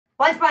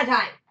Once upon a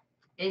time.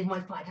 It is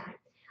once upon a time.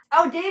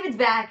 Oh, David's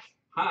back.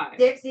 Hi.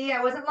 See,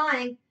 I wasn't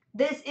lying.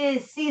 This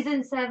is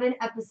season 7,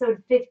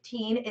 episode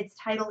 15. Its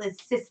title is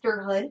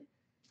Sisterhood.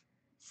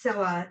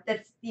 So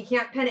that's you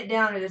can't pin it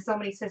down. There's so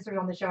many sisters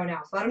on the show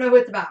now, so I don't know who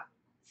it's about.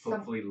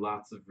 Hopefully,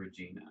 lots of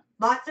Regina.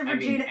 Lots of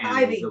Regina. And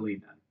Ivy.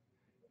 Zelina.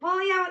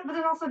 Well, yeah, but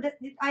there's also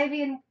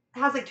Ivy and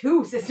has like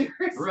 2 sisters.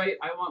 Right.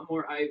 I want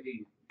more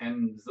Ivy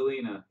and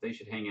Zelina. They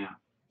should hang out.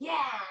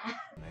 Yeah.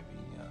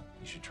 Maybe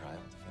you should try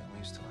out the family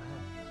you still have.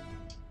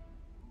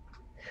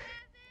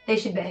 They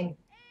should bang.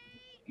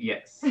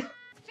 Yes. Found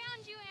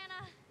you,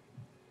 Anna.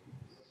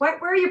 Where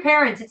are your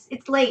parents?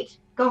 It's late.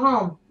 Go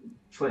home.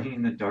 Playing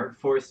in the dark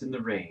forest in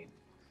the rain.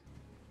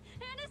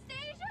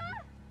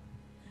 Anastasia?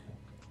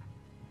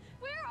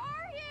 Where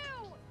are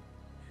you?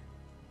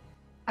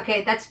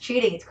 Okay, that's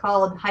cheating. It's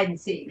called hide and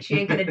seek. She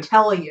ain't gonna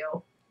tell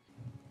you.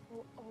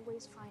 We'll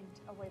always find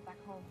a way back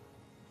home.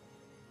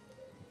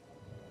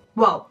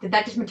 Whoa, did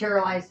that just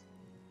materialize?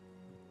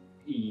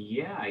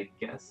 Yeah, I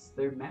guess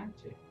they're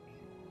magic.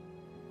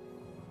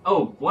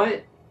 Oh,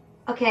 what?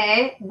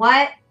 Okay,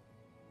 what?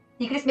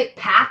 You can just make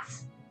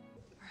paths?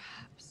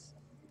 Perhaps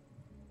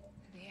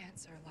the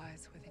answer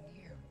lies within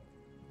you.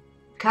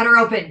 Cut her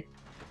open.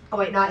 Oh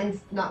wait, not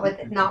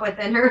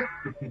within her.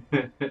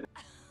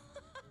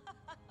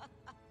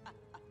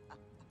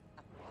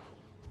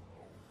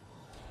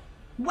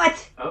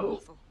 What? Oh.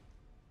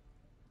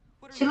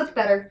 She looked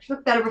better. She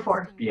looked better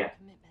before. Yeah.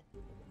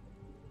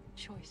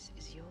 Choice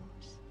is yours.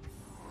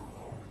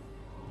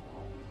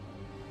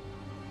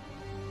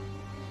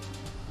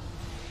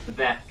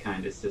 That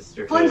kind of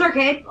sisterhood. Flynn's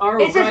Arcade. Oh,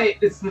 It says- right.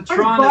 It's the It's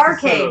Tron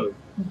Barcade. episode.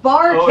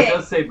 Barcade. Oh, it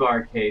does say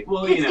Barcade.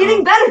 Well, It's you know.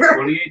 getting better.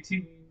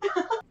 2018.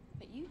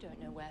 But you don't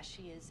know where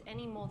she is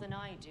any more than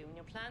I do, and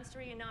your plans to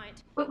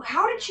reunite. Wait,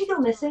 how did she go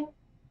missing?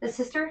 The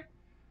sister?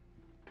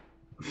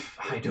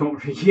 I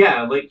don't.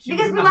 Yeah, like she was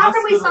Because in the the last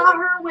time we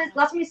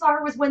hospital. saw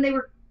her was when they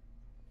were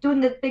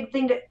doing the big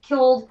thing that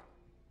killed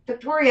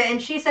Victoria,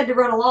 and she said to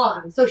run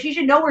along. So she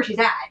should know where she's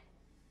at.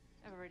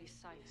 I've already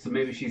cited. So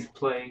maybe she's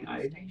playing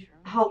Ivy.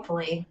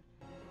 Hopefully.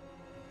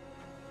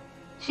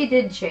 She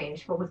did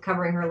change, but with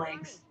covering her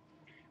legs.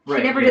 Right,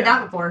 She never yeah. did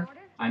that before.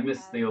 I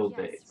miss the old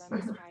days.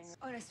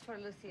 Oh, it's for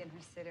Lucy and her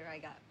sitter. I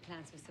got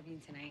plans with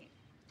Sabine tonight.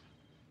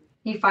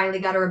 You finally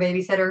got her a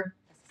babysitter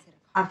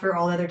after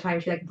all the other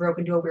times she like broke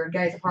into a weird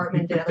guy's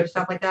apartment and other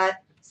stuff like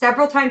that.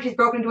 Several times she's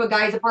broken into a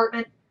guy's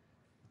apartment.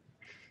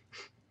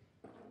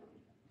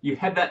 You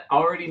had that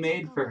already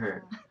made for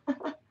her.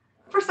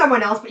 For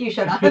someone else, but you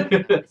shut up.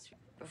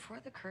 Before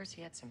the curse,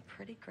 he had some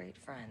pretty great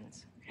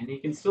friends. And he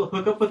can still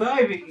hook up with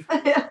Ivy.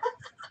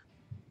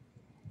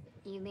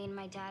 You mean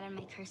my dad and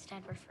my cursed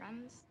dad were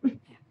friends?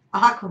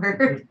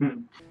 Awkward.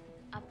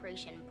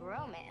 Operation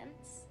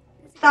Bromance.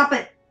 Stop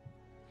it.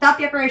 Stop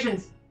the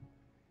operations.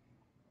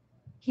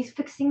 He's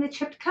fixing the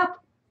chipped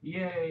cup.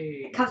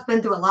 Yay. The cup's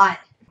been through a lot.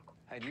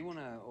 Hey, do you want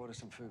to order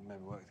some food and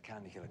maybe work the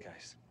candy killer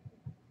case?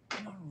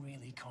 You're not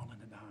really calling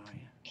it that,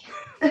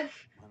 are you?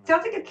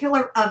 Sounds like a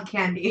killer of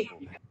candy.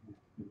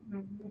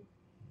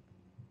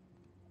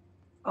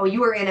 Oh,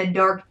 you were in a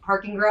dark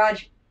parking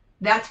garage?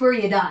 That's where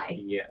you die.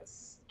 Yes.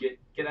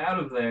 Get out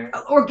of there.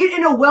 Or get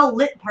in a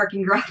well-lit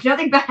parking garage.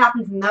 Nothing bad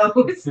happens in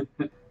those.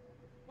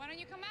 Why don't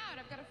you come out?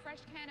 I've got a fresh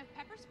can of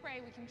pepper spray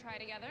we can try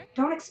together.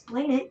 Don't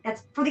explain it.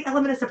 That's for the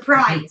element of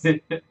surprise.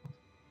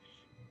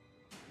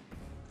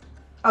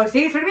 Oh,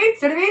 see what I mean?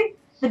 See what I mean?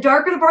 The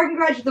darker the parking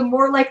garage, the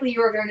more likely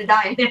you are going to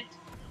die in it.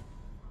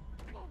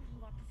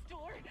 Lock this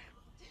door.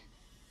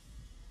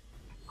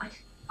 What?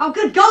 Oh,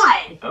 good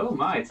God! Oh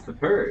my, it's the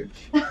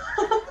Purge.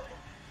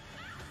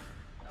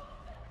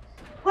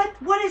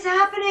 What is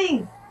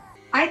happening?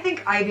 I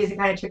think Ivy's the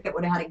kind of chick that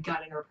would have had a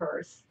gun in her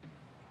purse.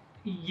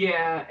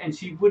 Yeah, and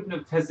she wouldn't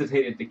have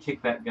hesitated to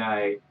kick that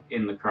guy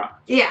in the crotch.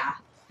 Yeah.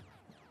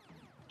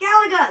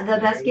 Galaga,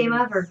 the best game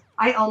ever.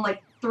 I own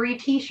like 3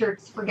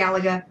 t-shirts for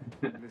Galaga.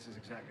 This is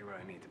exactly where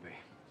I need to be.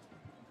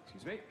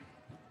 Excuse me?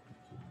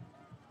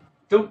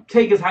 Don't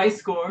take his high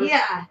score.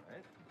 Yeah.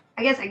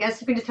 I guess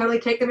you can just totally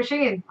take the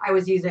machine I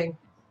was using.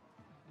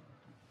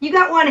 You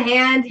got one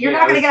hand. You're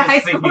not going to get a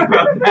high score.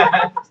 About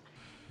that.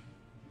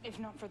 If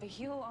not for the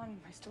heel on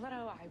my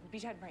stiletto, I would be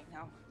dead right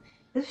now.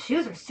 Those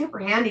shoes are super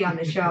handy on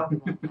this show.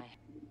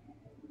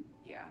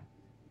 Yeah,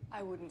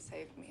 I wouldn't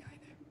save me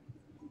either.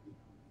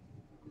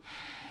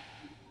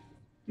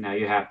 Now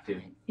you have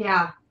to.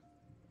 Yeah.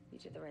 You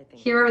did the right thing.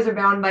 Heroes are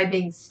bound by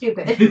being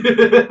stupid.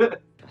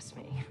 Trust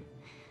me.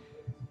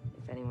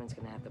 If anyone's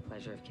gonna have the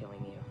pleasure of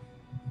killing you,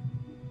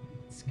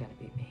 it's gonna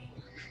be me.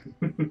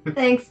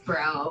 Thanks,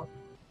 bro.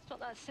 It's not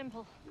that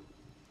simple.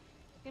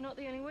 You're not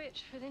the only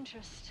witch with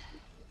interest.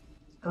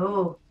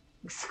 Oh,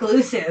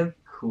 exclusive.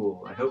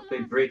 Cool. I hope they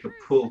break a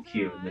pool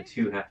cue and the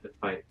two have to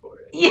fight for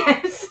it.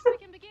 Yes. We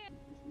can begin.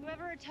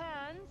 Whoever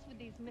returns with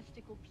these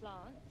mystical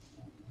plants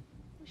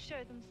will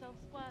show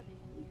themselves worthy.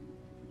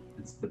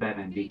 It's the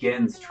Batman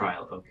Begins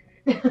trial.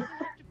 Okay.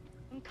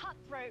 And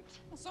cutthroat.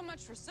 Well, so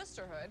much for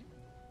sisterhood.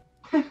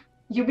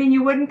 You mean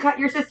you wouldn't cut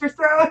your sister's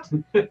throat?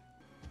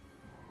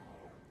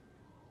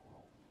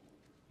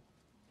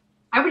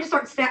 I would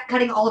just start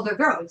cutting all of their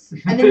throats,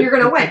 and then you're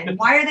gonna win.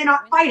 Why are they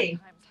not fighting?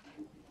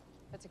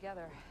 But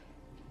together,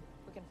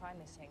 we can find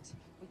these things.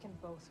 We can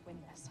both win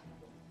this.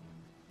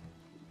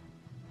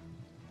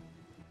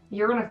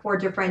 You're gonna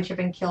forge a friendship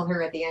and kill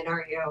her at the end,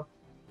 aren't you?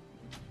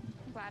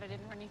 I'm glad I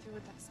didn't run you through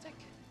with that stick.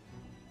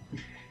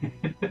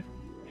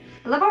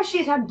 I love how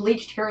she's had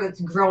bleached hair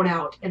that's grown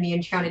out in the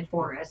Enchanted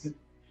Forest.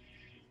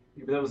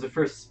 Maybe that was the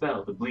first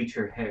spell, to bleach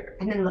her hair.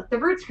 And then let the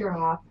roots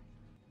grow off.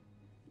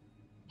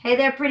 Hey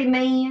there, pretty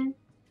man.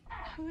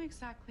 Who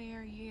exactly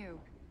are you?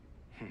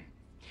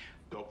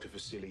 Dr.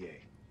 Facilier,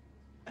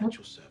 at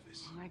your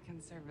service. I can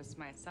service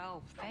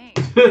myself, thanks.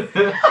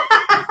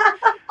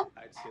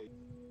 I'd say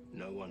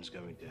no one's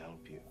going to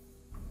help you.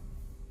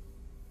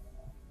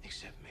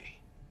 Except me.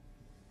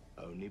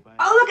 Only by...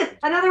 Oh, look,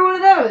 another one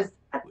of those.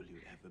 Will you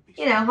ever be...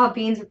 You know, how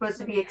beans are supposed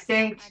to be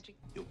extinct.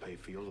 You'll pay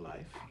for your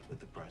life with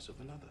the price of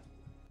another.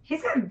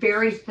 He's got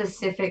very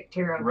specific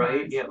tarot Right?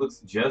 cards. Yeah, it looks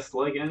just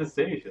like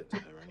Anastasia. To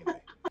her anyway.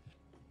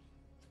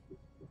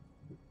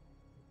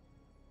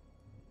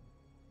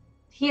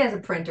 He has a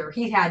printer.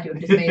 He had to have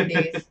just made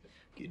these.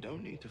 You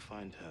don't need to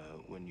find her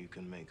when you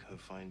can make her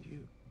find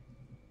you.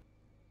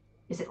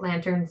 Is it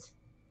lanterns?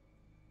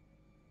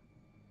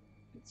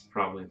 It's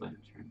probably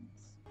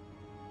lanterns.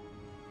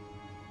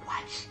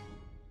 What?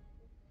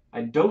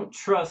 I don't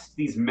trust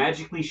these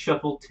magically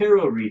shuffled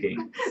tarot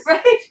readings.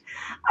 Right?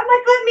 I'm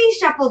like, let me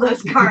shuffle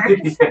those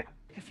cards. Yeah.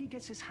 If he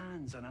gets his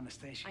hands on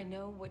Anastasia, I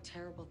know what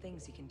terrible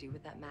things he can do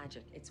with that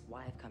magic. It's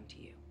why I've come to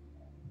you.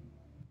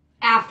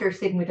 After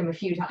sleeping with him a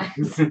few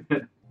times.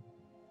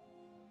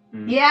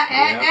 Mm,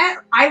 Yeah,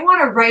 I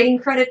want a writing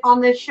credit on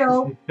this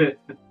show.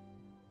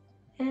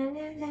 And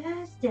at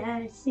last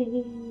I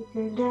see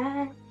the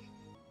light.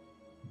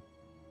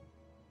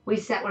 We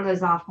set one of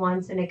those off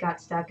once and it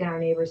got stuck in our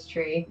neighbor's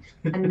tree.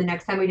 And the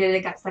next time we did it,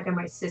 it got stuck in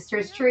my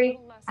sister's tree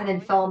and then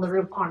fell on the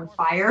roof on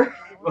fire.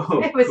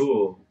 Oh, It was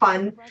cool.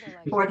 fun.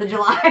 4th of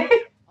July.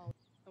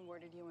 And where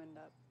did you end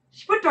up?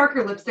 She put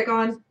darker lipstick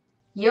on.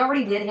 You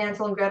already did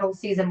Hansel and Gretel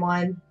season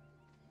 1.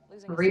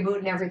 Losing Reboot and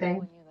someone everything.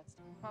 when you- that's-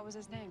 What was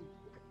his name?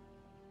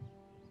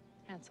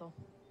 Hansel.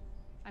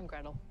 I'm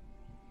Gretel.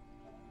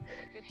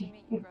 Good to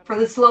meet you, Gretel. For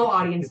the slow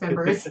audience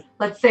members,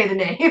 let's say the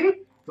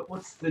name. But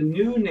what's the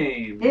new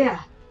name?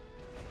 Yeah.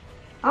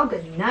 Oh,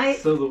 good night.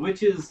 So the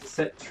witches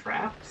set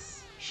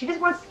traps? She just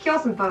wants to kill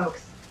some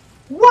folks.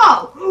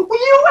 Whoa!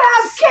 You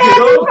have candy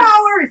Skittles?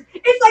 powers!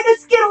 It's like a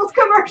Skittles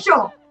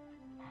commercial!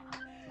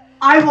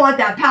 I want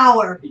that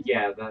power.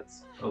 Yeah,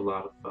 that's a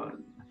lot of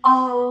fun.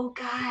 Oh,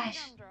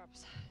 gosh.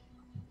 Gumdrops.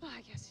 Well,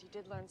 I guess you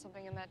did learn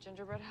something in that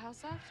gingerbread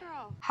house after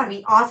all. How to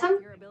be awesome?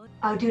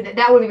 Oh, dude,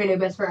 that would be my new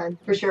best friend,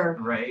 for sure.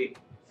 Right?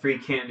 Free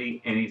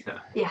candy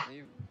anytime. Yeah.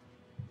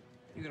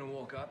 You're gonna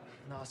walk up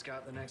and ask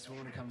out the next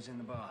woman who comes in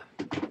the bar.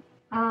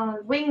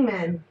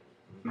 Wingman.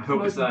 I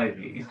hope it's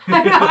Ivy.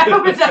 I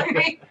hope it's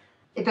Ivy.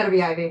 It better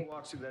be Ivy. Who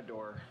walks through that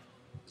door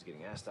is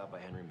getting asked out by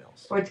Henry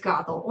Mills. Or it's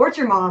Gothel. Or it's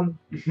your mom.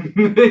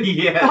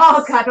 Yes.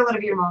 Oh, God, don't let it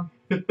be your mom.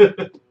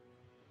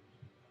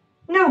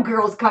 No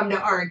girls come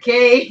to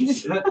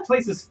arcades. That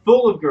place is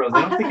full of girls.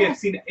 I don't think I've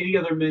seen any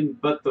other men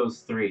but those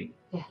three.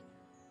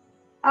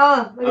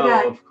 Oh, look at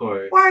that. Of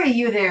course. Why are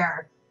you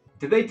there?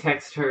 Did they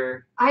text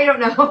her? I don't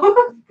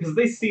know. Because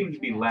they seem to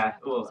be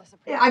laughing. Well,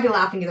 Yeah, I'd be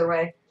laughing either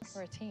way.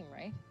 We're a team,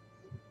 right?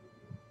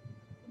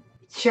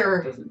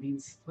 Sure. doesn't mean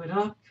split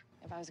up.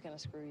 If I was gonna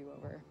screw you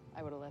over,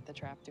 I would have let the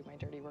trap do my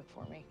dirty work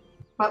for me.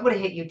 But would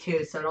have hit you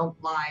too, so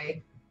don't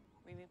lie.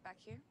 We meet back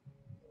here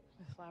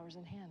with flowers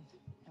in hand,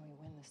 and we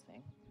win this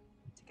thing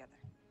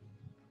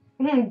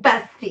together.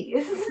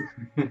 Besties.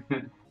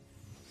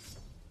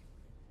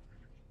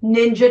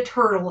 Ninja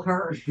Turtle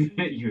her.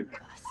 You.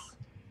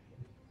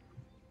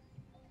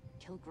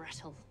 Kill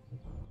Gretel.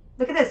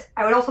 Look at this.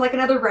 I would also like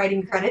another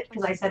writing credit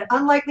because I said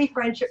unlikely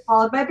friendship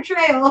followed by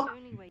betrayal.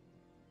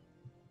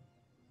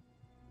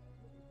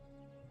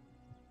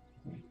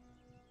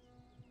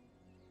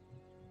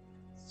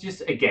 It's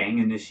just a gang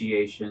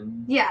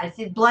initiation. Yeah,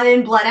 it's blood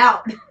in, blood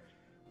out.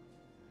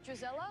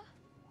 Gisela?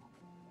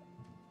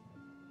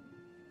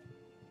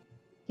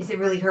 Is it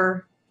really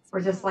her? Or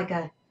just like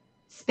a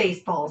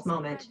Spaceballs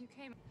moment? You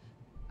came.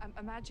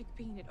 A magic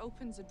bean. It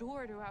opens a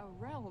door to our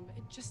realm.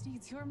 It just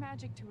needs your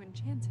magic to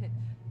enchant it.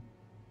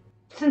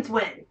 Since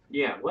when?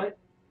 Yeah, what?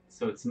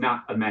 So it's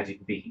not a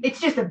magic bean. It's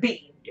just a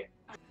bean. Yeah.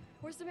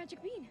 Where's the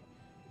magic bean?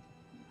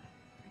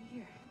 Right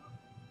here.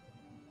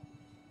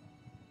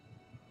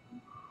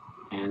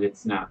 And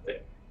it's not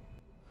there.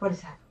 What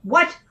is that?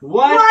 What?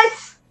 What?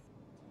 What?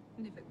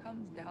 And if it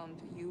comes down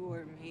to you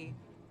or me,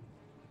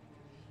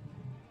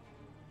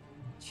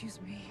 choose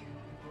me.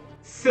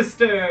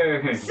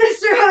 Sister!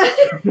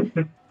 Sisterhood!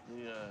 The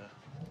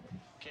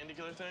candy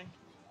killer thing?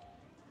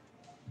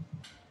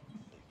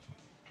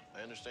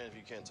 I understand if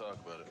you can't talk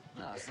about it.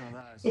 No, it's not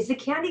that. Is the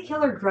candy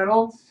killer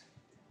Gretel?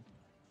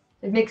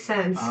 It makes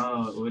sense.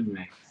 Oh, it would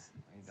make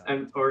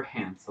sense. Or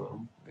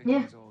Hansel.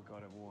 Yeah. All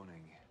got a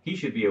warning. He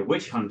should be a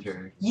witch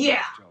hunter.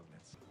 Yeah!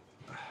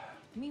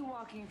 Me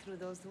walking through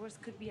those doors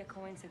could be a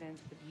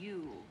coincidence, but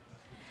you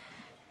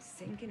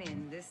sinking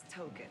in this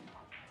token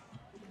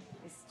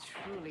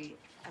truly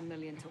a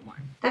million to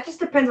one. That just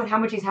depends on how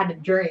much he's had to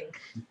drink.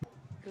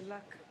 Good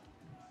luck,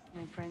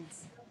 my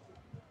friends.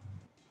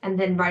 And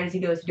then right as he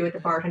goes to do it, the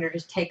bartender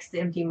just takes the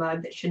empty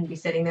mug that shouldn't be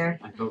sitting there.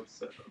 I hope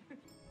so.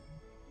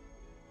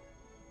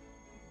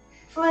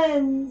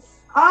 Flynn's.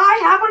 Oh, I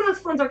have one of those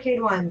Flynn's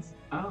arcade ones.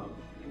 Oh,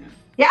 yeah.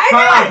 Yeah,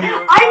 I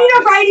know. I need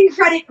a writing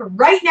credit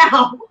right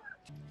now.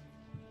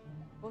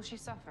 Will she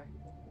suffer?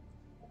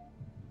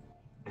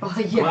 Oh,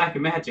 yeah. Black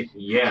magic,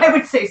 yeah. I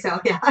would say so,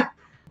 yeah.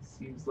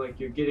 Seems like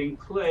you're getting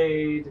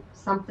played.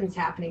 Something's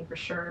happening for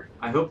sure.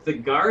 I hope the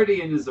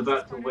Guardian is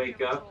about to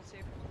wake up.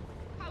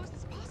 How is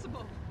this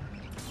possible?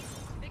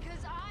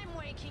 Because I'm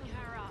waking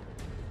her up.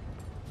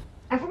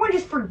 Everyone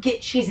just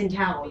forget she's in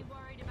town. Be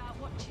worried about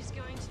what she's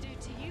going to do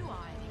to you,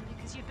 Ivy,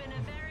 because you've been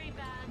a very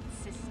bad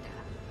sister.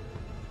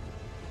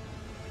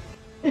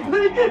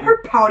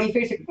 Her pouty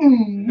face. Like,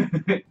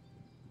 mm.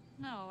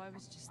 No, I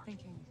was just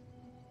thinking.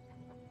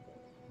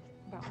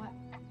 About what?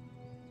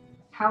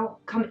 How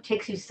come it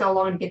takes you so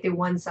long to get through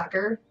one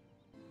sucker?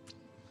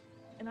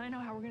 And I know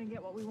how we're gonna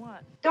get what we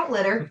want. Don't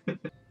let her.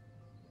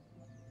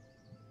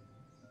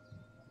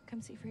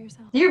 Come see for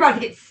yourself. You're about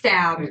to get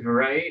stabbed.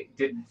 Right?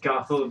 Did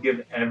Gothel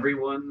give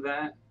everyone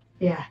that?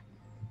 Yeah.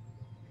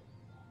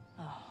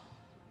 Oh,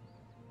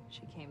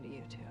 she came to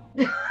you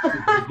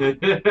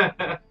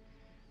too.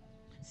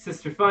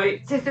 Sister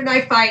fight. Sister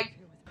knife fight.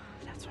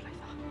 That's what I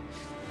thought.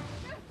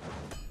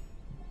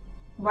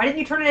 Why didn't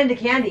you turn it into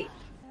candy?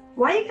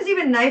 Why are you guys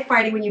even knife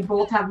fighting when you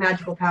both have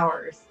magical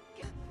powers?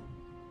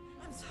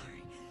 I'm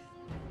sorry.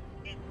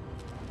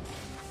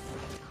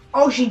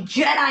 Oh, she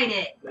Jedi'd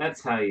it!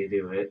 That's how you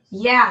do it.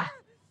 Yeah.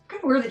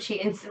 Kind of weird that she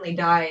instantly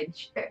died.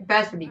 At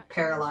best would be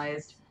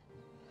paralyzed.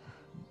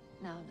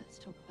 Now let's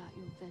talk about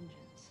your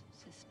vengeance,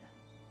 sister.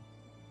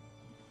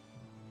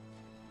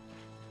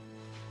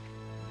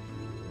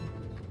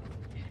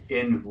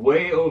 In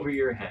way over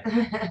your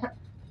head,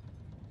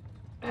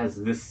 as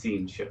this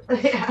scene shows.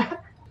 Yeah.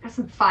 That's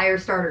some fire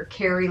starter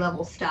carry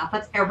level stuff.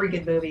 That's every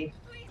good movie.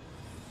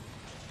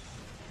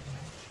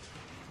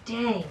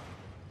 Dang.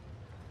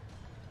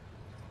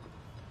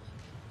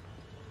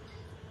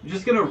 You're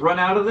just gonna run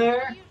out of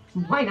there?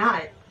 Why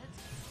not?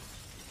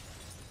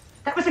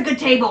 That was a good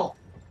table.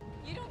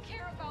 You don't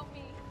care about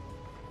me.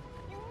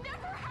 You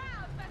never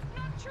have. That's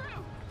not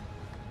true.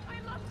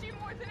 I loved you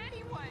more than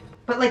anyone.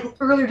 But like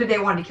earlier today, I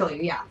wanted to kill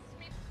you. Yeah.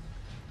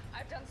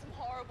 I've done some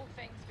horrible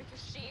things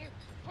because she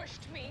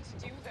pushed me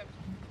to do them.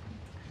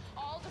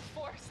 All to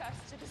force us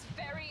to this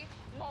very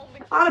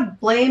moment. A lot of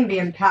blame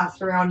being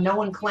passed around. No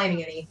one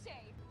claiming any.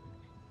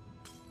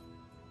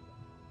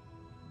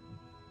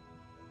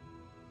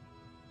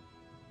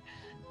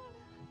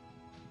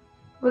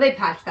 Well, they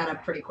patched that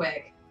up pretty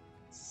quick.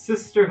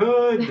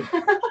 Sisterhood!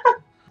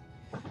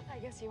 I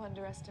guess you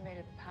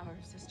underestimated the power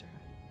of sisterhood.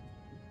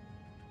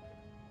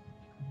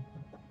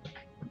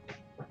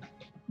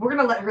 We're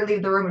gonna let her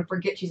leave the room and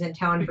forget she's in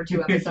town for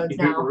 2 episodes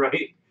now.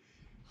 Right.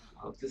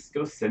 I'll just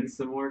go send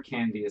some more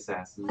candy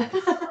assassins.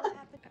 It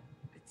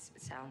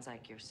sounds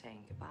like you're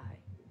saying goodbye.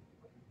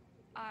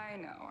 I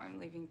know. I'm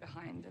leaving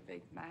behind a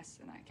big mess,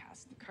 and I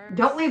cast the curse.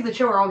 Don't leave the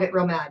show or I'll get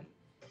real mad.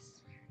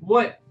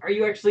 What? Are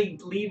you actually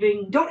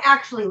leaving? Don't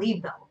actually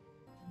leave though.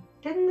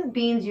 Didn't the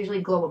beans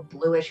usually glow a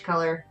bluish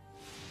color?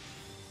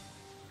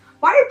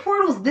 Why are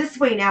portals this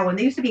way now when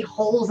they used to be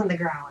holes in the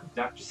ground?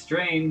 Doctor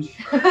Strange.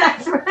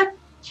 That's what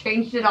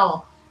changed it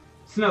all.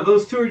 So now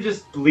those two are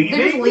just leaving?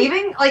 They're just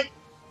leaving? Like,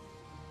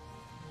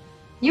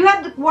 you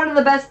had one of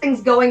the best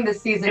things going this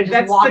season. And just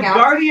that's walk the out.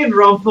 Guardian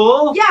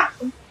Rumpel! Yeah!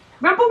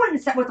 Rumpel went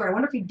and sat with her. I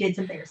wonder if he did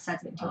something or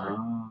said something to her.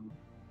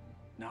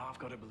 Now I've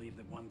got to believe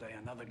that one day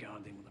another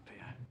Guardian will appear.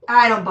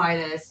 I don't buy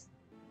this.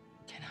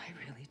 Can I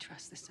really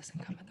trust this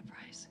doesn't come at the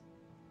price?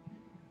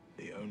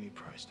 The only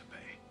price to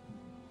pay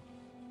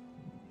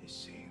is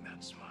seeing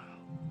that smile.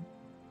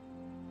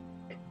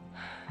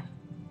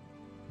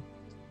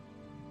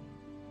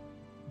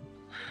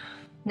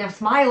 Now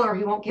smile or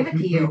he won't give it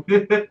to you.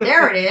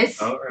 There it is.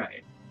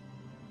 Alright.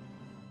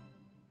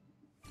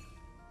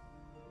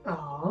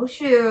 Oh,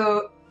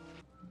 shoot.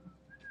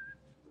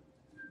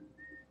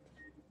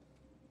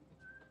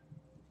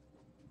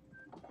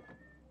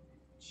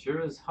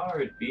 Sure is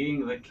hard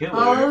being the killer.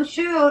 Oh,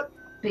 shoot.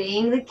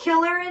 Being the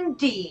killer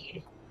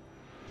indeed.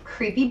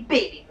 Creepy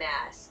baby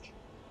mask.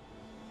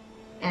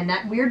 And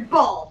that weird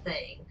ball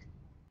thing.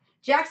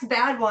 Jack's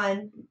bad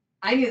one.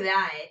 I knew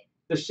that.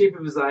 The shape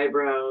of his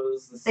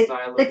eyebrows, the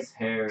style of his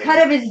hair.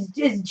 Cut of his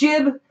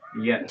jib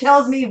Yes.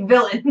 tells me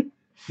villain.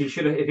 He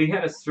should have, if he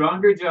had a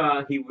stronger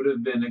jaw, he would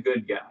have been a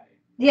good guy.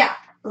 Yeah.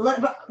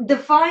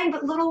 Defined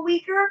but little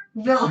weaker,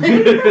 villain.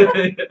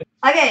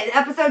 Okay, the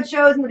episode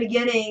shows in the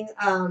beginning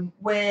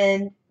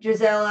when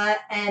Gisela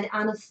and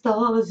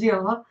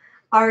Anastasia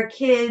are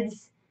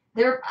kids.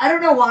 They're, I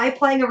don't know why,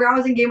 playing a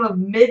rousing game of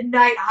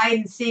midnight hide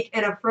and seek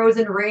in a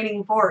frozen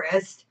raining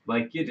forest.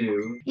 Like you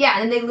do. Yeah,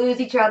 and they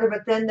lose each other,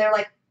 but then they're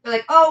like,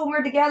 oh,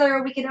 we're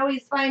together, we can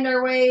always find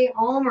our way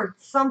home or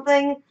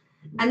something.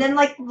 And then,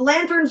 like,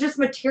 lanterns just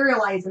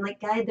materialize and, like,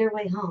 guide their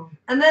way home.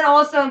 And then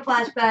also in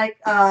flashback,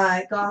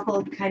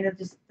 Gothel kind of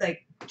just,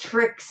 like,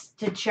 tricks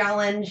to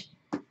challenge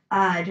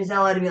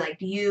Gisela to be like,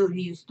 do you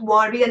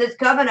want to be in this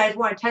coven? I just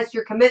want to test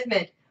your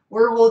commitment.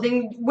 We're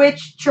holding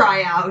witch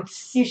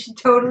tryouts. You should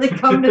totally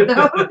come to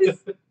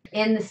those.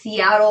 In the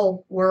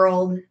Seattle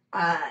world,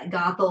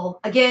 Gothel,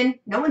 again,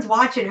 no one's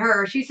watching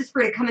her. She's just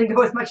free to come and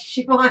go as much as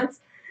she wants.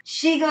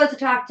 She goes to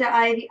talk to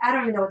Ivy. I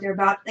don't even know what they're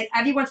about. Like,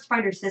 Ivy wants to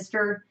find her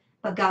sister,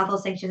 but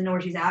Gothel's saying she doesn't know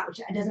where she's at, which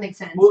doesn't make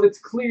sense. Well, it's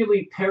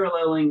clearly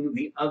paralleling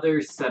the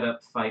other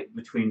setup fight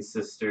between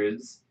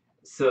sisters.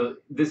 So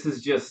this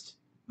is just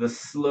the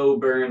slow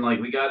burn, like,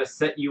 we gotta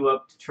set you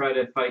up to try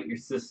to fight your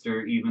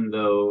sister even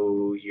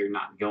though you're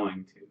not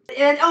going to.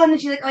 And then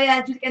she's like, oh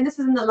yeah, and this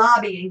is in the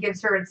lobby, and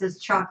gives her, it says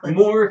chocolates.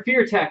 More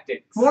fear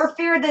tactics. More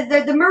fear,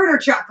 the murder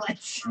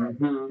chocolates.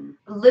 Mm-hmm.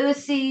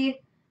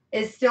 Lucy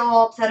is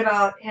still upset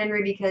about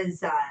Henry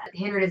because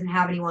Henry doesn't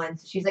have anyone.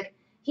 So she's like,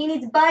 he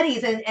needs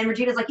buddies. And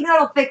Regina's like, you know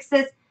what'll fix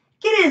this?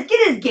 Get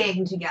his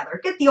gang together.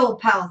 Get the old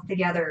pals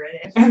together.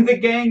 And the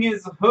gang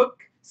is Hook,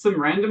 some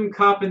random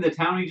cop in the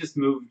town he just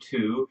moved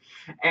to,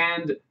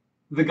 and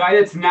the guy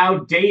that's now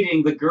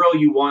dating the girl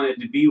you wanted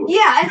to be with.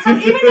 Yeah, and so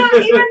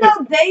even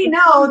though they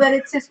know that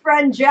it's his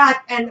friend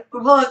Jack and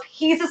Hook,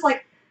 he's just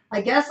like,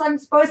 I guess I'm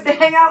supposed to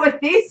hang out with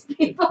these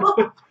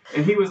people.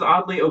 And he was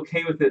oddly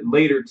okay with it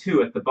later,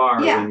 too, at the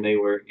bar when they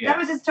were... Yeah. That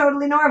was just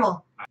totally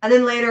normal. And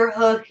then later,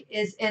 Hook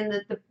is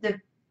in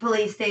the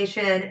police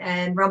station,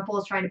 and Rumpel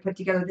is trying to put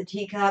together the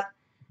teacup.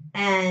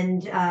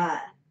 And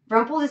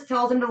Rumpel just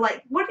tells him to,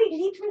 like...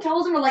 He even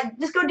tells him to, like,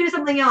 just go do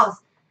something else.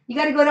 You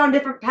got to go down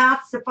different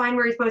paths to find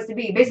where he's supposed to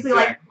be. Basically,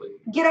 like,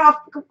 get off...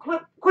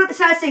 Quit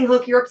obsessing,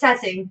 Hook. You're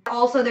obsessing.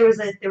 Also, there was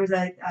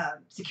a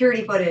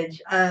security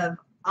footage of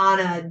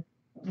Anna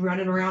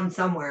running around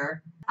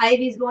somewhere.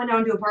 Ivy's going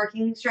down to a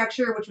parking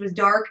structure, which was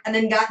dark, and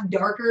then got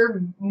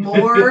darker,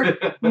 more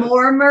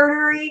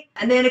murdery.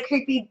 And then a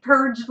creepy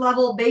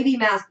purge-level baby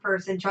mask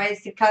person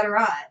tries to cut her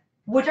eye.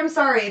 Which, I'm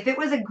sorry, if it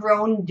was a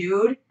grown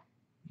dude,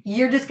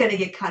 you're just gonna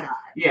get cut off.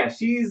 Yeah,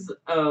 she's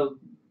a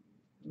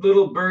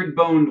little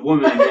bird-boned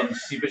woman,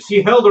 but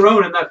she held her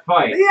own in that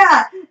fight.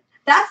 Yeah,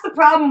 that's the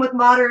problem with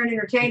modern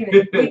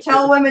entertainment. We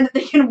tell women that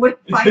they can win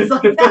fights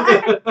like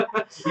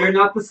that. You're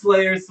not the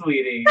Slayer,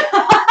 sweetie.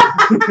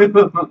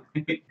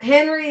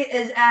 Henry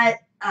is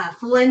at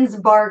Flynn's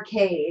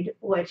Barcade,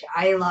 which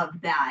I love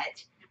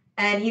that.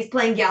 And he's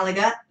playing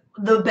Galaga,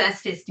 the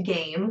bestest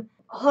game.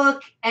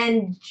 Hook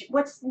and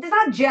it's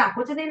not Jack.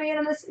 What's his name again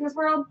in this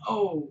world?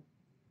 Oh,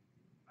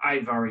 I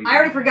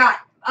already forgot.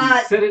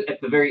 You said it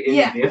at the very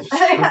end of the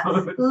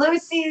episode.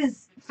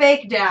 Lucy's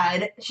fake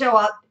dad show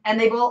up, and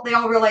they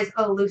all realize,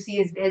 oh,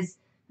 Lucy has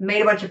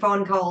made a bunch of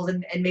phone calls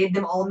and made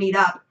them all meet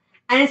up.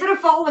 And instead of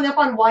following up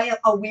on why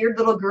a weird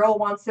little girl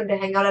wants them to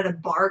hang out at a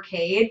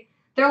barcade,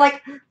 they're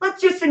like, let's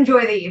just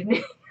enjoy the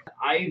evening.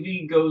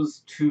 Ivy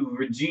goes to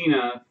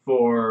Regina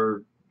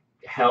for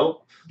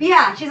help.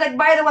 Yeah, she's like,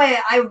 by the way,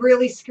 I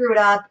really screwed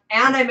up,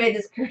 and I made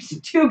this curse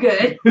too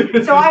good,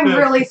 so I'm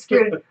really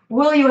screwed.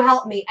 Will you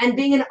help me? And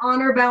being an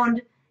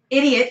honor-bound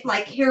idiot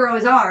like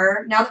heroes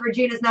are, now that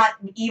Regina's not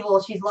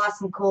evil, she's lost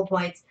some cool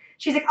points.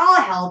 She's like,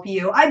 I'll help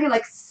you. I'd be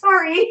like,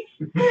 sorry.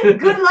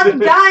 Good luck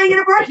dying in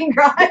a parking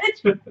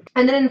garage.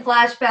 And then in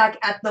flashback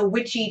at the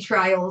witchy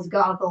trials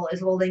Gothel is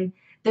holding,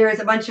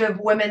 there's a bunch of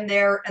women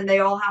there, and they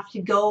all have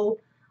to go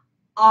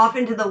off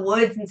into the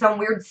woods in some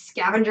weird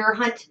scavenger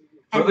hunt.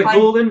 For the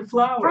golden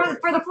flower.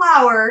 For the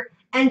flower.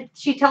 And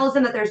she tells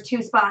them that there's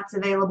 2 spots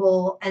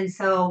available, and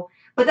so,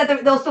 but that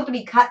they'll still have to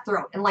be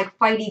cutthroat and, like,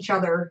 fight each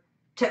other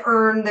to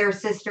earn their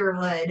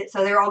sisterhood.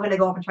 So they're all going to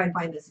go off and try and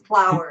find this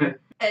flower.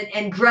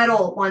 And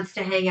Gretel wants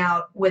to hang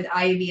out with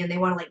Ivy, and they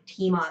want to, like,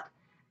 team up.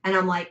 And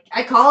I'm like,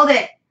 I called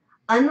it.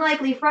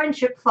 Unlikely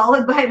friendship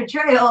followed by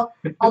betrayal.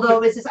 Although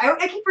it was just, I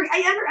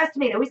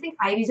underestimate. I always think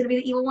Ivy's going to be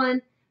the evil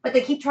one, but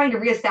they keep trying to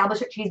reestablish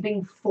that she's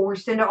being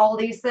forced into all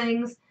these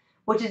things,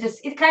 which is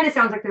just, it kind of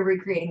sounds like they're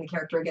recreating the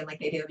character again like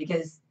they do,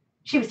 because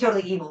she was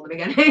totally evil in the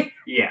beginning.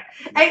 Yeah.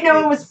 Ain't no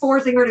one was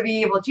forcing her to be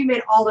evil. She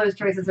made all those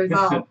choices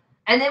herself.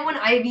 And then when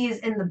Ivy is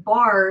in the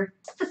bar,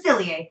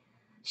 Facilier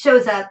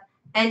shows up,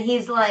 and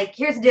he's like,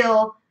 here's the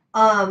deal.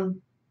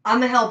 I'm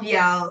going to help you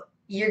out.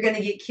 You're going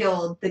to get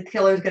killed. The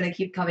killer's going to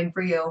keep coming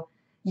for you.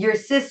 Your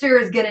sister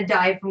is going to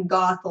die from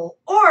Gothel.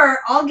 Or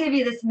I'll give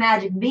you this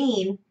magic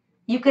bean.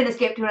 You can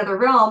escape to another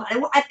realm.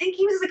 And I think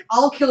he was like,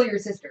 I'll kill your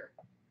sister.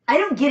 I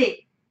don't get it.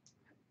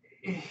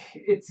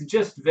 It's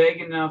just vague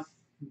enough,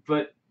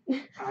 but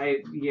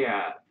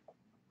yeah.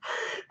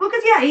 Well,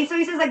 because, yeah, he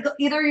says, like,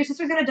 either your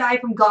sister's going to die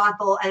from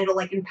Gothel and it'll,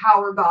 like,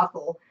 empower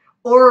Gothel,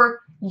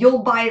 or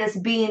you'll buy this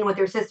bean with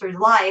your sister's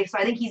life. So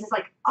I think he's just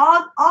like,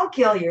 I'll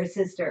kill your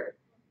sister,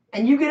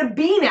 and you get a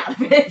bean out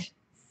of it.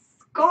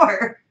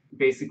 Score.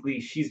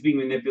 Basically, she's being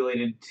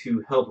manipulated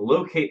to help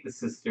locate the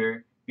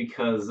sister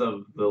because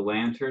of the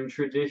lantern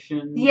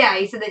tradition. Yeah,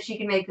 he said that she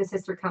can make the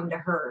sister come to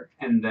her.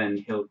 And then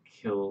he'll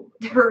kill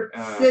her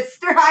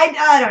sister.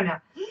 I don't know.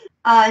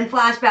 In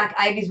flashback,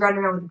 Ivy's running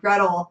around with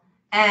Gretel,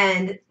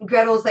 and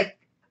Gretel's like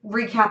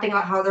recapping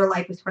about how their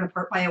life was torn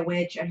apart by a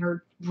witch and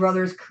her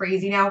brother's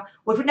crazy now.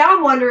 Which now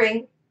I'm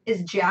wondering,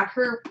 is Jack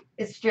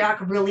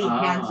really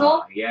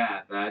Hansel?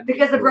 Yeah, that.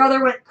 Because the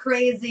brother went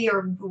crazy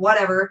or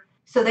whatever.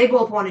 So they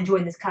both want to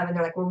join this coven.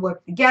 They're like, we'll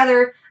work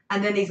together.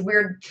 And then these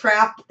weird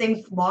trap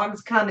things,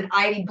 logs come, and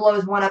Ivy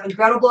blows one up, and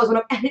Gretel blows one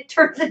up, and it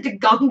turns into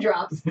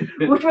gumdrops,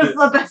 which was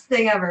the best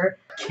thing ever.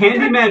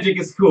 Candy magic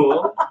is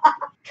cool.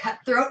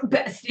 Cutthroat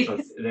besties.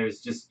 But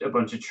there's just a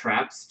bunch of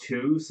traps,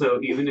 too, so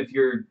even if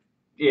you're...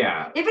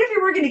 Yeah. Even if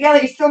you're working together,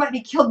 you still might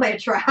be killed by a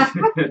trap.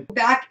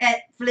 Back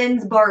at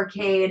Flynn's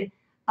barcade,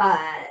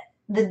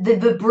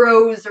 the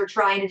bros are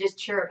trying to just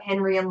cheer up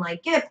Henry and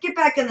like, get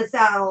back in the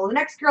saddle. The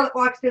next girl that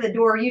walks through the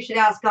door, you should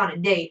ask on a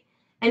date.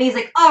 And he's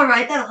like, all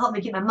right, that'll help me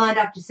get my mind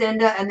off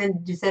Jacinda. And then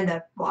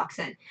Jacinda walks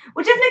in.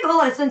 Which doesn't make a whole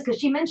lot of sense because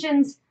she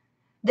mentions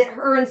that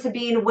her and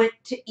Sabine went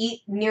to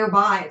eat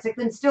nearby. It's like,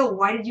 then still,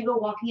 why did you go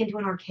walking into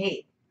an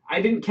arcade?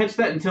 I didn't catch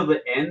that until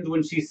the end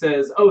when she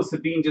says, oh,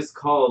 Sabine just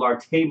called, our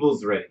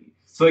table's ready.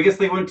 So I guess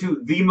they went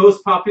to the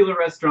most popular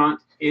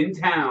restaurant in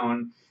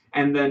town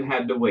and then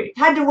had to wait.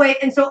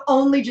 And so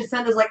only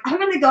Jacinda's like, I'm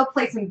going to go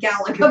play some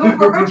Galaga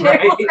before our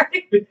table's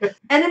ready.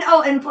 And then,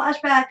 in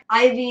flashback,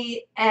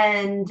 Ivy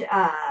and,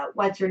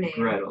 what's her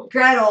name?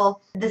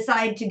 Gretel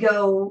decide to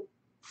go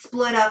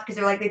split up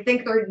because they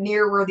think they're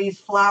near where these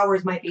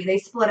flowers might be. They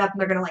split up and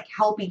they're going to, like,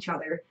 help each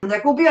other. And they're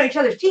like, we'll be on each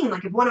other's team.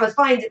 Like, if one of us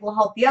finds it, we'll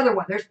help the other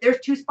one. There's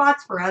 2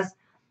 spots for us.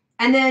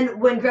 And then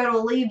when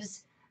Gretel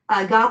leaves,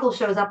 Gothel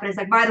shows up and is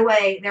like, by the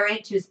way, there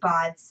ain't 2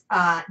 spots.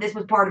 This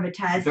was part of a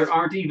test. There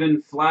aren't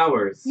even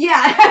flowers.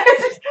 Yeah.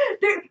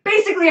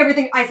 Basically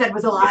everything I said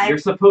was a lie. You're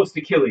supposed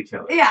to kill each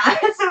other. Yeah.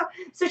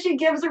 So she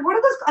gives her, what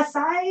are those, a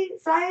sigh?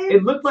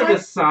 It looked like a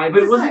sigh,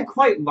 but it wasn't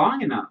quite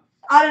long enough.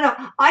 I don't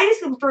know. I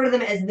just refer to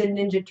them as the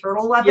Ninja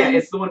Turtle weapons. Yeah,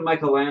 it's the one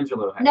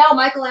Michelangelo had. No,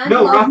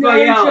 Michelangelo. No,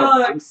 Raphael.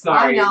 Ninja. I'm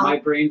sorry, my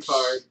brain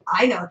fart.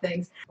 I know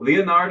things.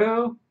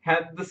 Leonardo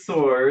had the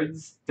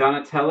swords.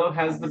 Donatello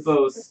has the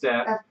bow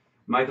step.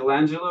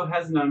 Michelangelo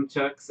has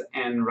nunchucks,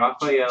 and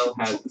Raphael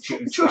has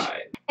 2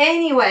 sides.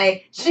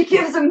 Anyway, she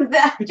gives her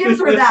that,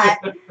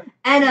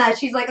 and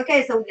she's like,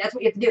 okay, so that's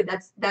what you have to do.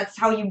 That's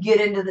how you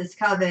get into this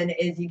coven.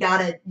 Is you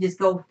gotta just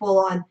go full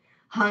on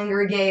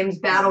Hunger Games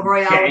battle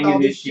royale with all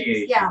these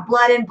chicks. Yeah,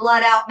 blood in,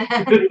 blood out,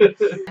 man.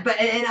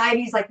 and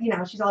Ivy's like,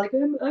 she's all like,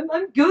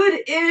 I'm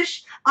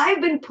good-ish.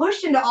 I've been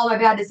pushed into all my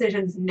bad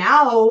decisions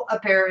now,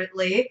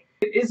 apparently.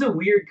 It is a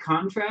weird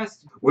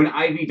contrast when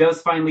Ivy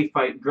does finally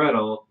fight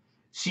Gretel.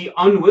 She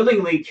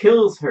unwillingly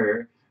kills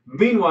her.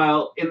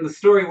 Meanwhile, in the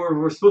story where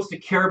we're supposed to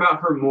care about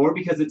her more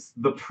because it's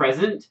the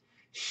present,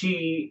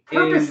 she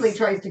purposely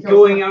tries to kill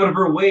going out of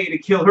her way to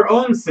kill her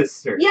own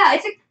sister. Yeah,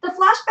 it's like the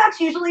flashbacks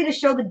usually to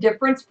show the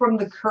difference from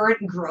the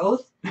current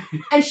growth.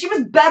 And she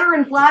was better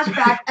in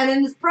flashback, and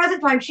in this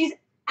present time, she's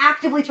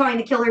actively trying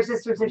to kill her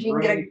sister so she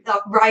can get a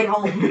ride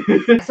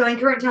home. So in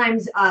current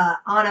times,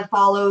 Anna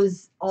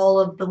follows all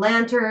of the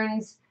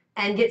lanterns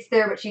and gets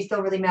there, but she's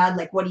still really mad,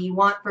 like, what do you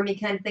want from me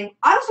kind of thing.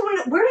 I also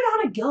want to know, where did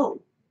Anna go?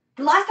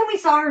 The last time we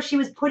saw her, she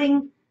was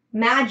putting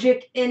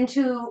magic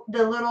into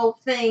the little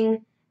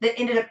thing that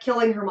ended up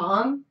killing her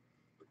mom.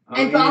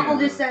 And Gothel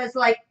just says,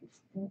 like,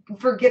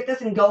 forget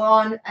this and go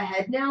on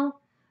ahead now.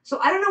 So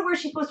I don't know where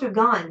she's supposed to have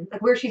gone.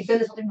 Like, where she's been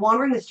this whole time,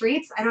 wandering the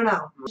streets? I don't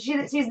know.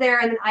 She's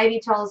there, and then Ivy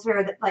tells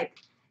her that, like,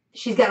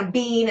 she's got a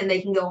bean and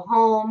they can go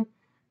home.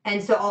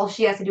 And so all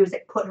she has to do is,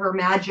 like, put her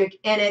magic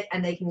in it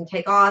and they can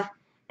take off.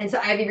 And so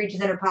Ivy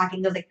reaches in her pocket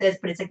and goes like this,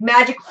 but it's like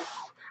magic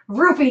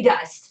roofie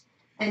dust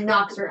and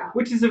knocks her out.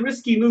 Which is a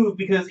risky move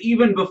because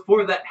even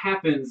before that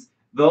happens,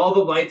 all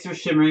the lights are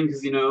shimmering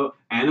because,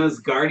 Anna's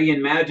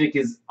guardian magic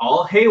is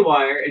all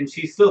haywire and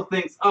she still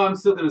thinks, oh, I'm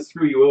still going to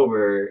screw you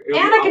over.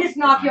 Anna can just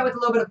knock you out with a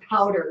little bit of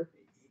powder.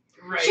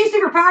 Right. She's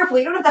super powerful.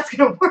 You don't know if that's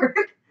going to work.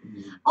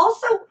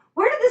 Also,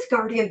 where did this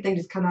guardian thing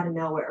just come out of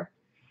nowhere?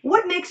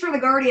 What makes her the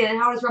guardian and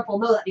how does Ruffle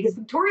know that? Because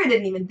Victoria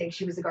didn't even think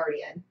she was a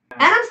guardian. And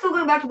I'm still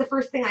going back to the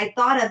first thing I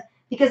thought of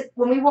because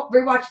when we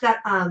rewatched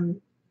that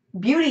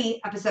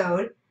Beauty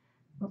episode,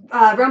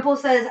 Rumpel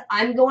says,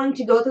 I'm going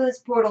to go through this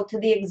portal to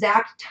the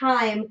exact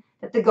time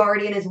that the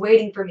guardian is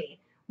waiting for me.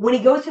 When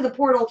he goes through the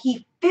portal,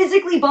 he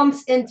physically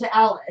bumps into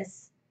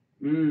Alice.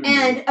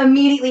 And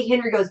immediately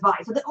Henry goes by.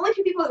 So the only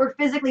 2 people that were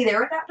physically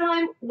there at that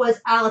time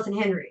was Alice and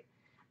Henry.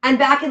 And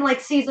back in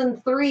like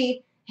season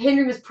 3,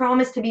 Henry was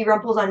promised to be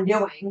Rumpel's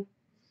undoing.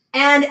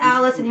 And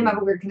Alice and him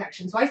have a weird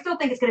connection. So I still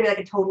think it's going to be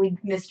like a totally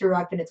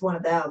misdirect and it's one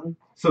of them.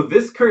 So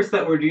this curse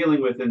that we're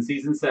dealing with in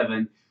season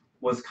 7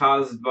 was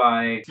caused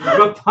by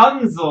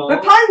Rapunzel.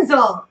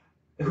 Rapunzel!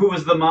 Who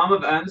was the mom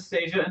of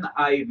Anastasia and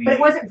Ivy. But it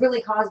wasn't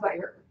really caused by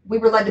her. We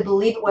were led to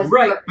believe it was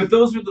right, but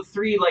those were the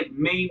 3 like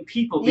main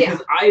people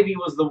because Ivy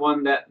was the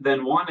one that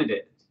then wanted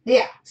it.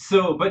 Yeah.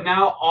 So, but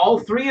now all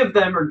 3 of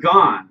them are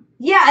gone.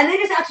 Yeah, and they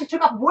just actually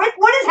took off. What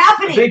is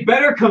happening? They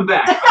better come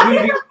back.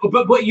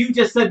 But what you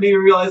just said made me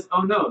realize,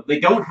 oh no, they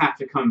don't have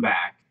to come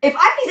back. If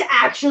Ivy's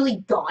actually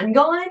gone,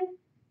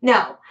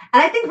 no.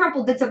 And I think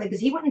Rumpel did something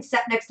because he went and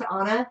sat next to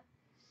Anna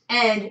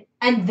And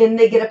then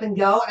they get up and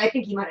go. And I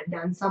think he might have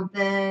done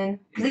something.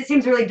 Because it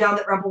seems really dumb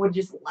that Rumple would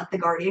just let the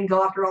Guardian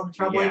go after all the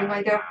trouble he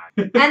might go.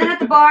 And then at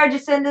the bar,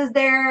 Jacinda's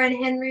there and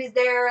Henry's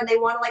there. And they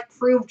want to, like,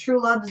 prove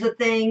true love's the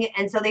thing.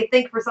 And so they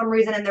think for some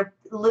reason in their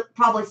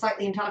probably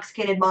slightly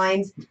intoxicated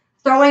minds,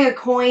 throwing a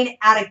coin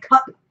at a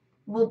cup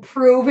will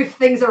prove if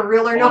things are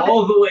real or not.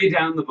 All the way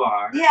down the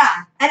bar.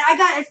 Yeah. And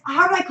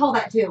how did I call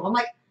that, too? I'm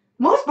like,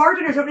 most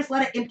bartenders don't just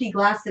let an empty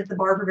glass sit at the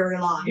bar for very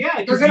long.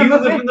 Yeah, because you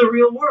live in the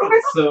real world,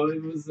 so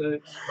it was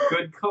a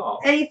good call.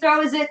 And he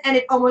throws it, and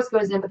it almost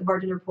goes in, but the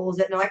bartender pulls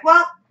it, and they're like,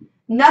 well,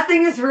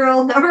 nothing is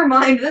real, never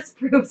mind, this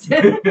proves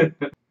it.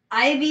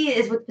 Ivy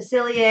is with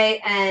Facilier,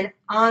 and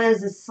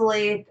Anna's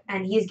asleep,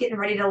 and he's getting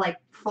ready to, like,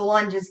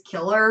 full-on just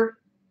kill her.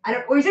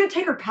 Or he's going to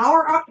take her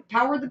power out to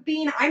power the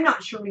bean. I'm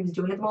not sure what he was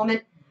doing at the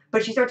moment.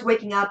 But she starts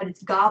waking up, and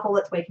it's Gothel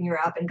that's waking her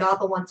up, and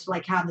Gothel wants to,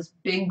 like, have this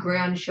big,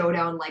 grand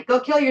showdown, like, go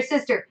kill your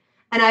sister.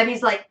 And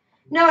Ivy's like,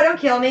 no, don't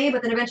kill me.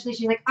 But then eventually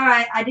she's like, all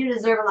right, I do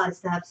deserve a lot of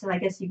stuff, so I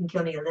guess you can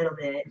kill me a little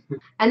bit.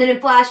 And then in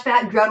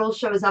flashback, Gretel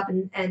shows up,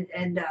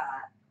 and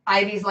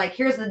Ivy's like,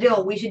 here's the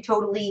deal. We should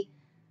totally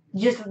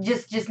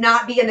just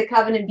not be in the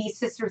coven and be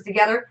sisters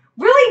together.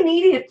 Really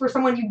needed for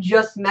someone you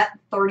just met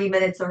 30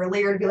 minutes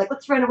earlier to be like,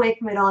 let's run away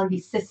from it all and be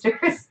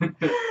sisters.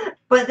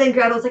 But then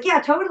Gretel's like, yeah,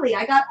 totally.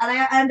 I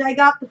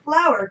got the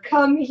flower.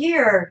 Come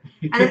here.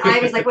 And then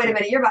Ivy's like, wait a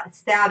minute, you're about to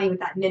stab me with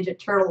that Ninja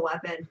Turtle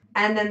weapon.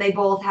 And then they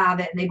both have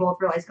it, and they both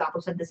realize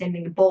Gothel said the same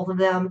thing to both of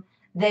them.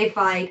 They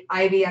fight.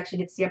 Ivy actually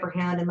gets the upper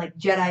hand and, like,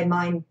 Jedi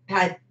mind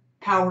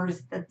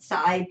powers the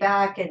side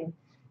back and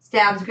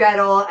stabs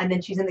Gretel, and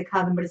then she's in the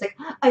coven, but it's like,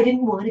 I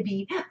didn't want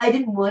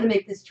to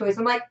make this choice.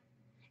 I'm like,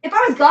 if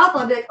I was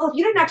Gothel, I'd be like, oh, if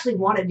you didn't actually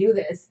want to do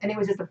this, and it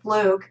was just a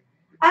fluke,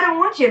 I don't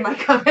want you in my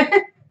coven.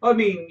 I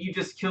mean, you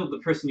just killed the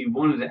person you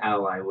wanted to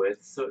ally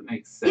with, so it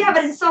makes sense. Yeah,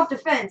 but in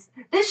self-defense.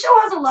 This show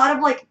has a lot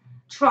of, like,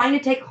 trying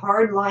to take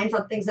hard lines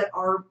on things that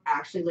are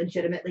actually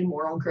legitimately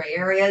moral gray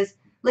areas.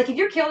 Like, if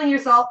you're killing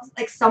yourself,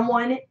 like,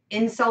 someone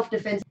in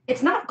self-defense,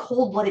 it's not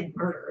cold-blooded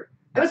murder.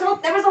 That was the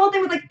whole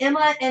thing with, like,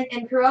 Emma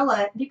and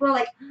Cruella. People are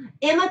like,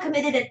 Emma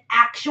committed an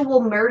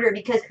actual murder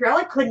because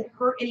Cruella couldn't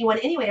hurt anyone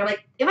anyway. I'm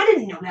like, Emma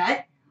didn't know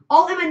that.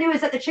 All Emma knew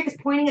is that the chick is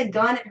pointing a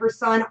gun at her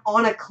son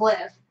on a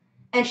cliff,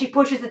 and she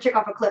pushes the chick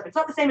off a cliff. It's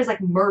not the same as,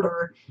 like,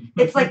 murder.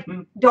 It's like,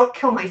 don't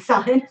kill my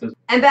son.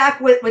 And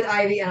back with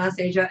Ivy and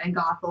Anastasia and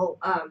Gothel,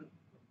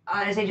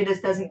 Anastasia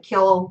just doesn't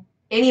kill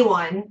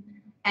anyone,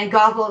 and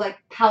Gothel, like,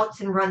 pouts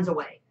and runs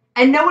away.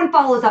 And no one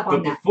follows up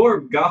on that. But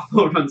before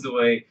Gothel runs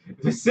away,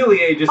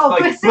 Facilier just,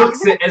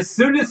 books it. As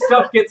soon as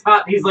stuff gets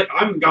hot, he's like,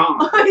 I'm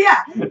gone.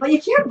 Yeah, but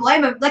you can't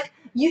blame him. Like,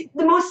 the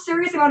most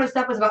serious amount of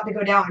stuff was about to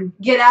go down.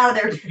 Get out of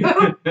there,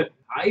 too.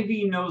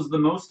 Ivy knows the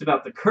most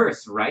about the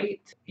curse,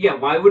 right? Yeah,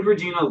 why would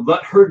Regina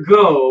let her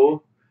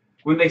go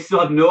when they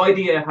still have no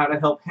idea how to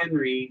help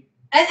Henry?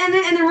 And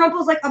then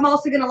Rumple's like, I'm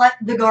also going to let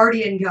the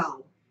Guardian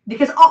go.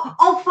 Because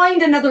I'll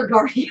find another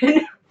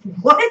Guardian.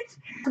 What?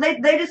 So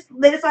they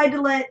decide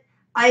to let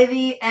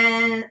Ivy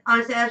and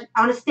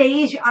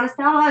Anastasia, I don't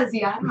know how to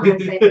say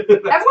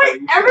it.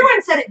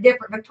 Everyone said it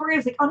different.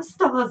 Victoria's like,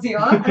 Anastasia,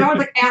 and everyone's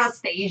like,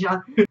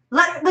 Anastasia.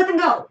 Let them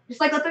go.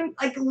 Just, like, let them,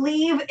 like,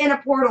 leave in a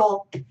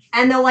portal,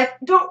 and they'll, like,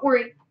 don't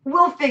worry,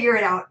 we'll figure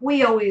it out.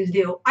 We always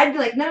do. I'd be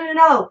like,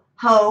 no,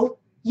 ho.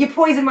 You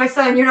poisoned my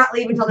son. You're not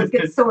leaving until this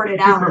gets sorted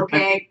out,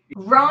 okay?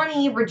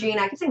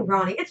 Regina, I keep saying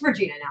Ronnie. It's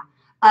Regina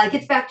now.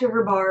 Gets back to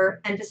her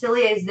bar, and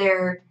Facilier's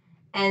there.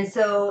 And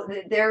so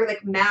they're,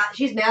 like, mad.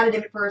 She's mad at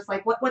him at first,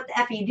 like, what the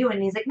F are you doing?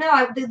 And he's like,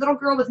 no, the little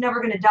girl was never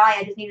going to die.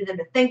 I just needed them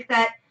to think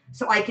that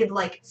so I could,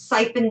 like,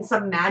 siphon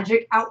some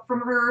magic out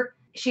from her.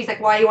 She's like,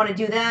 why do you want to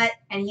do that?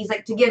 And he's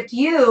like, to give to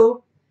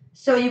you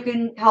so you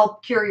can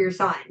help cure your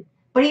son.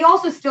 But he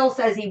also still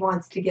says he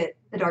wants to get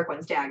the Dark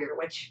One's dagger,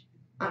 which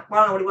I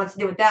don't know what he wants to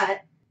do with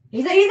that.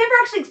 He never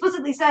actually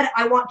explicitly said,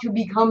 I want to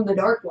become the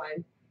Dark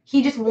One.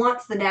 He just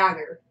wants the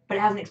dagger, but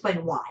it hasn't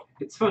explained why.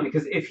 It's funny,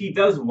 because if he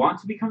does want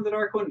to become the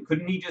Dark One,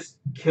 couldn't he just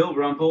kill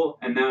Rumple,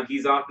 and now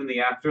he's off in the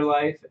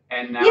afterlife,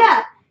 and now...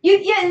 Yeah,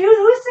 who's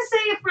to say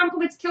if Rumple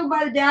gets killed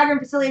by the dagger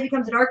and Facilier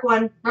becomes the Dark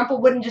One,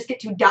 Rumple wouldn't just get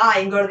to die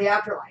and go to the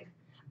afterlife.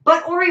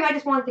 Or he might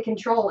just want to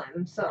control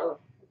him, so...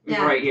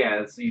 Yeah. Right,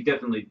 yeah, so you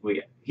definitely... Well,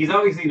 yeah. He's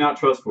obviously not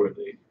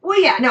trustworthy.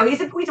 Well, yeah, no,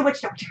 he's a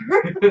witch doctor.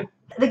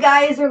 The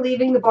guys are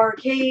leaving the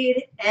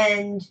barcade,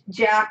 and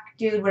Jack,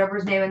 dude, whatever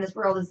his name in this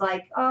world, is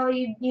like, oh,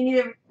 you need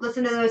to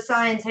listen to those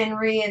signs,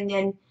 Henry,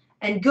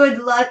 and good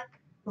luck,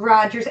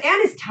 Rogers.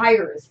 And his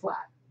tire is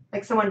flat.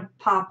 Like someone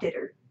popped it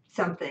or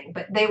something.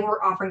 But they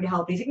were offering to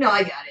help. He's like, no,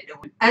 I got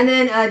it. And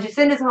then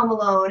Jacinda's home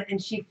alone,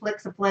 and she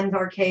flicks a Flynn's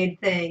arcade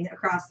thing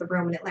across the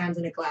room, and it lands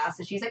in a glass.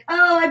 And she's like,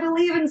 oh, I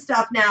believe in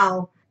stuff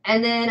now.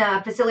 And then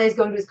Facilier's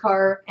going to his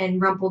car,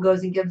 and Rumple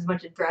goes and gives a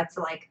bunch of threats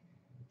to, like,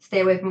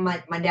 stay away from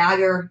my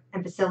dagger.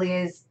 And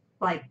Facilier's,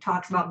 like,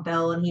 talks about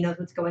Belle, and he knows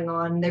what's going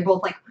on. And they're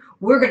both like,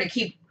 we're going to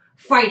keep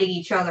fighting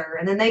each other.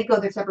 And then they go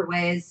their separate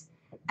ways.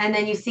 And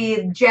then you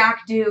see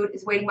Jack dude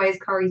is waiting by his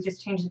car. He's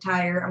just changed the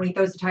tire. And when he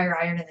throws the tire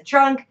iron in the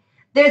trunk,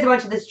 there's a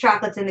bunch of this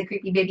chocolates in the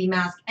creepy baby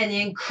mask. And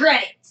then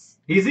credits.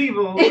 He's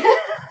evil.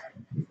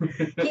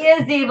 He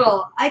is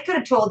evil. I could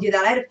have told you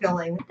that. I had a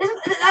feeling. That's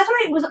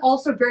what I was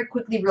also very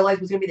quickly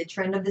realized was going to be the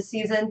trend of this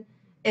season,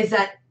 is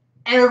that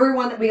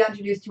everyone that we got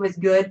introduced to as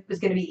good was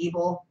going to be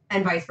evil,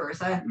 and vice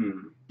versa.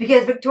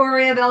 Because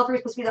Victoria Belfry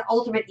was supposed to be the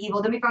ultimate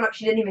evil. Then we found out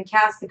she didn't even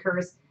cast the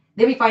curse.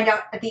 Then we find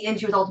out at the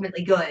end she was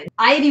ultimately good.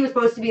 Ivy was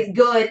supposed to be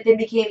good, then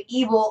became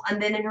evil, and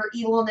then in her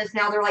evilness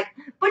now they're like,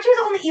 but she was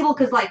only evil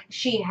because, like,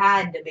 she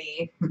had to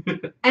be.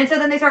 And so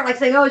then they start, like,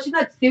 saying, oh, she's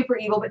not super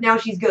evil, but now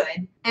she's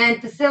good. And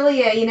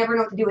Facilier, you never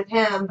know what to do with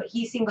him, but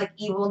he seemed like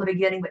evil in the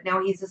beginning, but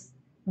now he's just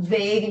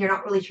vague, and you're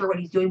not really sure what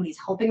he's doing, but he's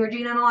helping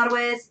Regina in a lot of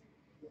ways.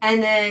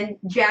 And then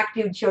Jack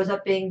Dude shows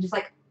up being just,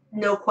 like,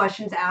 no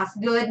questions asked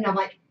good, and I'm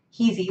like,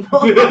 he's evil.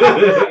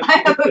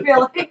 I have a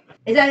feeling.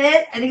 Is that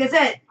it? I think that's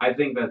it. I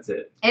think that's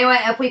it. Anyway,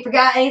 if we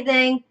forgot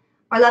anything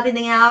or left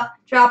anything out,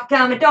 drop a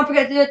comment. Don't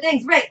forget to do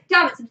things. Rate,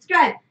 comment,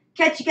 subscribe.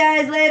 Catch you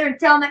guys later.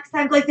 Until next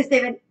time, click this,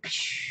 David.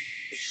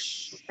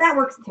 That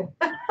works too.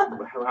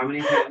 How many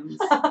hands?